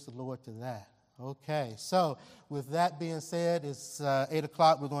 Amen. Praise the Lord to that. Okay, so with that being said, it's 8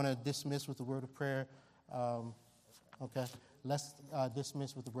 o'clock. We're going to dismiss with the word of prayer. Okay, let's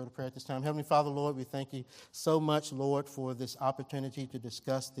dismiss with the word of prayer at this time. Heavenly Father, Lord, we thank you so much, Lord, for this opportunity to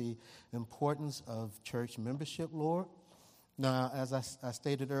discuss the importance of church membership, Lord. Now, as I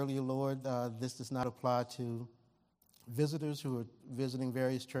stated earlier, Lord, this does not apply to visitors who are visiting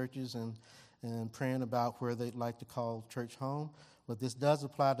various churches and praying about where they'd like to call church home. But this does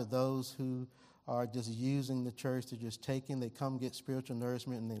apply to those who are just using the church to just they come get spiritual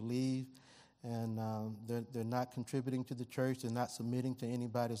nourishment and they leave. And they're not contributing to the church. They're not submitting to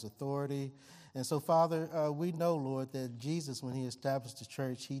anybody's authority. And so, Father, we know, Lord, that Jesus, when he established the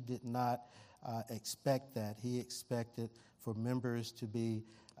church, he did not expect that. He expected for members to be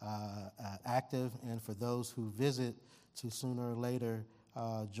active and for those who visit to sooner or later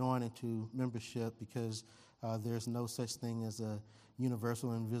join into membership, because there's no such thing as a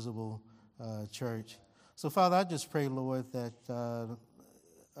universal, invisible church. So, Father, I just pray, Lord, that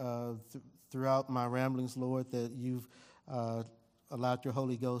throughout my ramblings, Lord, that you've allowed your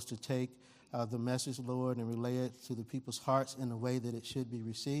Holy Ghost to take the message, Lord, and relay it to the people's hearts in the way that it should be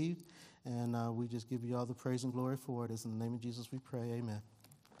received. And we just give you all the praise and glory for it. It's in the name of Jesus we pray. Amen.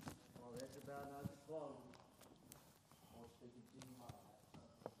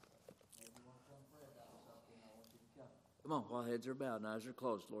 Come on, while heads are bowed and eyes are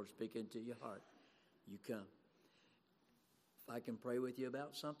closed, Lord, speak into your heart. You come. If I can pray with you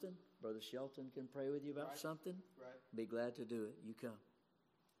about something, Brother Shelton can pray with you about something, be glad to do it. You come.